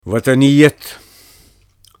وطنیت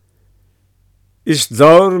اس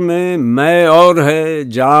دور میں اور ہے،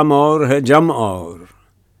 جام اور ہے، جم اور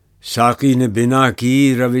ساقی نے بنا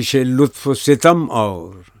کی روش لطف و ستم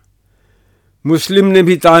اور مسلم نے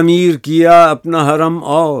بھی تعمیر کیا اپنا حرم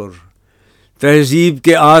اور تہذیب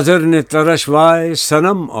کے آذر نے ترشوائے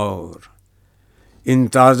صنم اور ان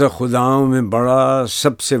تازہ خداؤں میں بڑا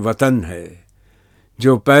سب سے وطن ہے،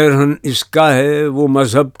 جو پیرہن اس کا ہے وہ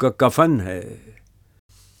مذہب کا کفن ہے۔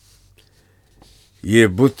 یہ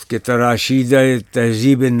بت کے تراشیدہ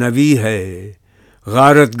تہذیب نبی ہے،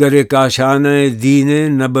 غارت گر کاشانہ دین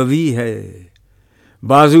نبوی ہے۔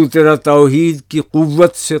 بازو تیرا توحید کی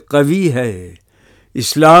قوت سے قوی ہے،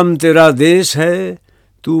 اسلام تیرا دیس ہے،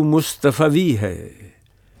 تو مصطفی ہے۔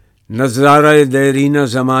 نظارہ دیرینہ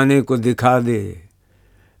زمانے کو دکھا دے،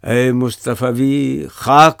 اے مصطفی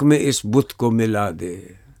خاک میں اس بت کو ملا دے۔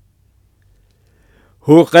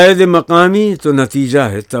 ہو قید مقامی تو نتیجہ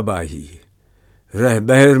ہے تباہی، رہ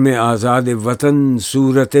بہر میں آزاد وطن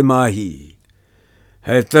صورت ماہی۔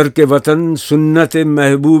 ہے ترک وطن سنت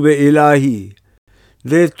محبوب الہی،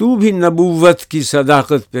 دے تو بھی نبوت کی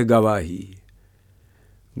صداقت پہ گواہی۔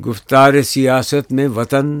 گفتار سیاست میں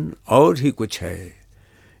وطن اور ہی کچھ ہے،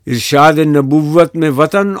 ارشاد نبوت میں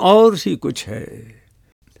وطن اور ہی کچھ ہے۔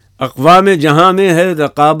 اقوام جہاں میں ہے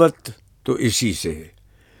رقابت تو اسی سے،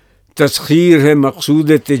 تسخیر ہے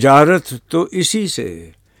مقصود تجارت تو اسی سے،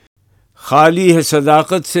 خالی ہے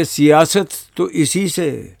صداقت سے سیاست تو اسی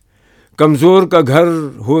سے، کمزور کا گھر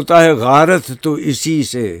ہوتا ہے غارت تو اسی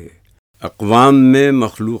سے۔ اقوام میں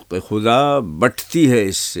مخلوق خدا بٹتی ہے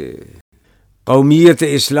اس سے، قومیت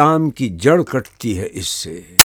اسلام کی جڑ کٹتی ہے اس سے۔